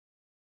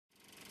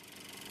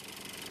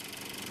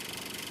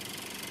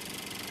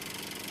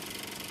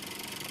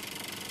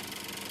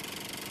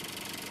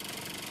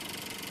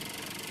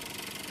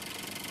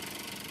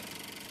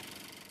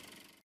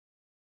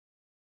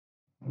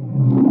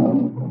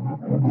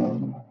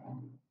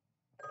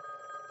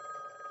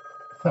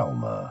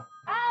Thelma.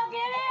 I'll get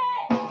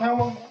it!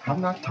 Thelma, I've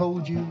not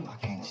told you I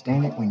can't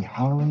stand it when you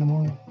holler in the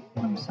morning.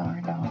 I'm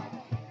sorry, Doc.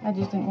 I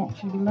just didn't want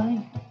you to be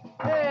late.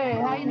 Hey,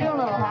 how you doing,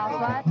 little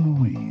housewife?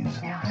 Louise.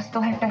 Yeah, I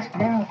still have to ask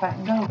Daryl if I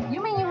can go.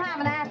 You mean you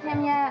haven't asked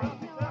him yet?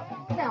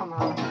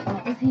 Thelma,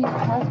 is he your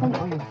husband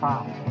or your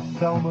father?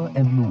 Thelma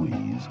and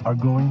Louise are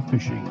going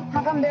fishing.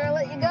 How come Daryl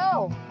let you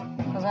go?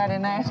 Because I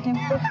didn't ask him.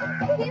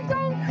 He's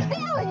gonna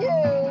steal you!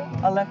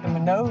 I left him a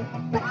note.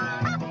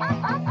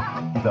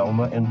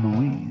 Thelma and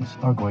Louise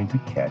are going to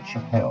catch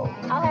hell.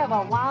 I'll have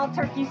a wild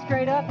turkey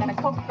straight up and a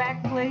Coke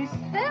back, please.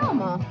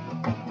 Thelma!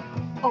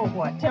 Oh,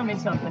 what? Tell me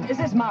something. Is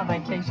this my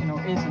vacation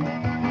or isn't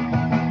it?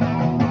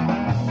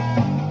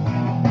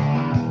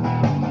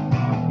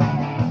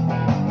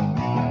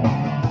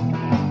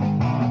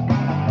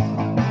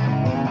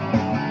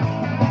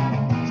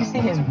 Did you see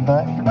his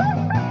butt?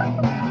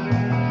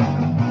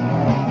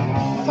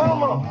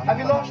 Thelma, have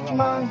you lost your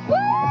mind?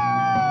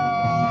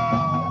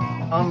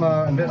 I'm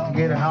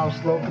investigator Hal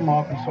Slocum,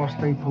 Arkansas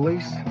State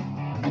Police.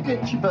 You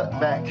get your butt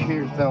back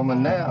here, Thelma,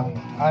 now.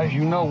 As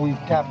you know, we've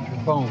tapped your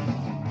phone.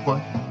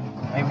 What?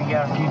 Maybe you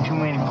got a few too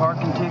many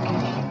parking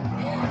tickets?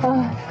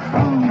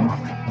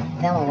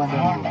 Thelma, what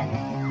happened?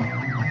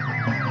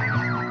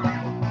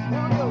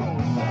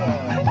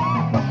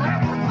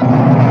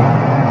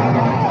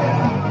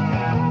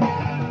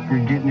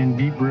 You're getting in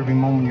deeper every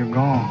moment you're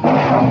gone.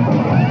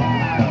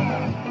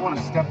 You want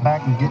to step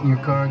back and get in your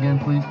car again,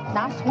 please?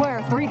 I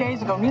swear, 3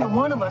 days ago, neither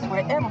one of us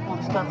would have ever pulled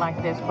a stunt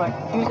like this, but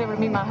if you was ever to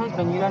meet my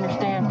husband, you'd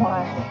understand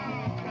why.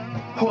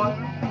 What?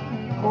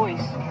 Boys,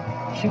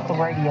 shoot the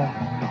radio.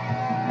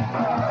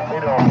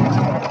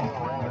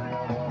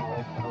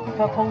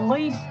 The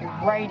police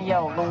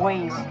radio,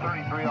 Louise.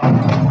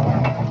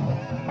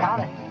 Got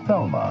it.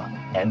 Thelma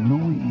and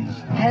Louise.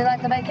 How do you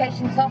like the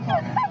vacation so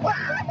far?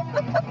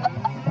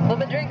 We'll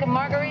be drinking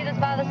margaritas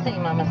by the sea,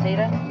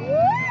 Mamacita.